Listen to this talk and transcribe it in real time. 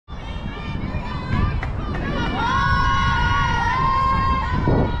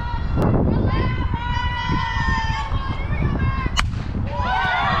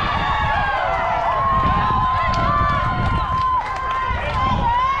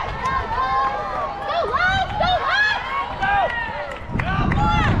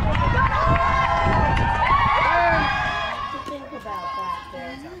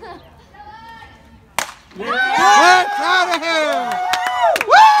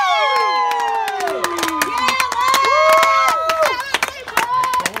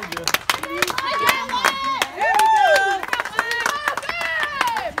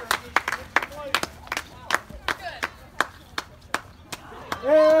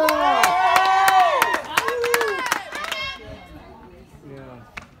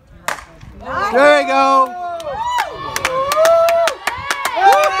go.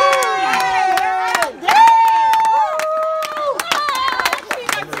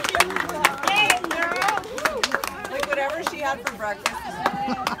 Like whatever she had for breakfast.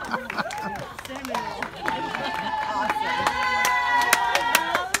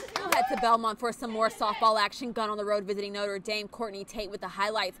 We'll head to Belmont for some more softball action. Gun on the road visiting Notre Dame. Courtney Tate with the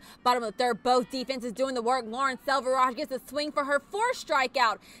highlights. Bottom of the third, both defenses doing the work. Lauren Selvaraj gets a swing for her fourth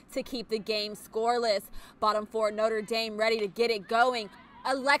strikeout to keep the game scoreless. Bottom four, Notre Dame ready to get it going.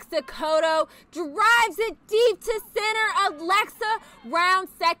 Alexa Couto drives it deep to center. Alexa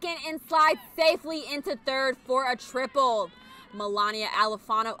rounds second and slides safely into third for a triple. Melania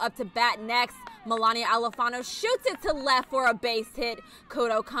Alifano up to bat next. Melania Alifano shoots it to left for a base hit.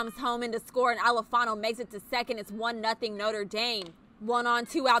 Couto comes home in to score, and Alifano makes it to second. It's 1-0 Notre Dame. 1 on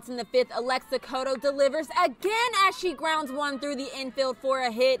 2 outs in the fifth. Alexa Couto delivers again as she grounds one through the infield for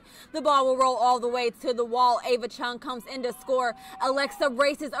a hit. The ball will roll all the way to the wall. Ava Chung comes in to score. Alexa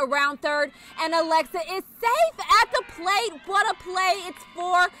races around third, and Alexa is safe at the plate. What a play. It's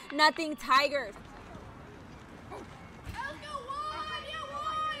 4-0 Tigers.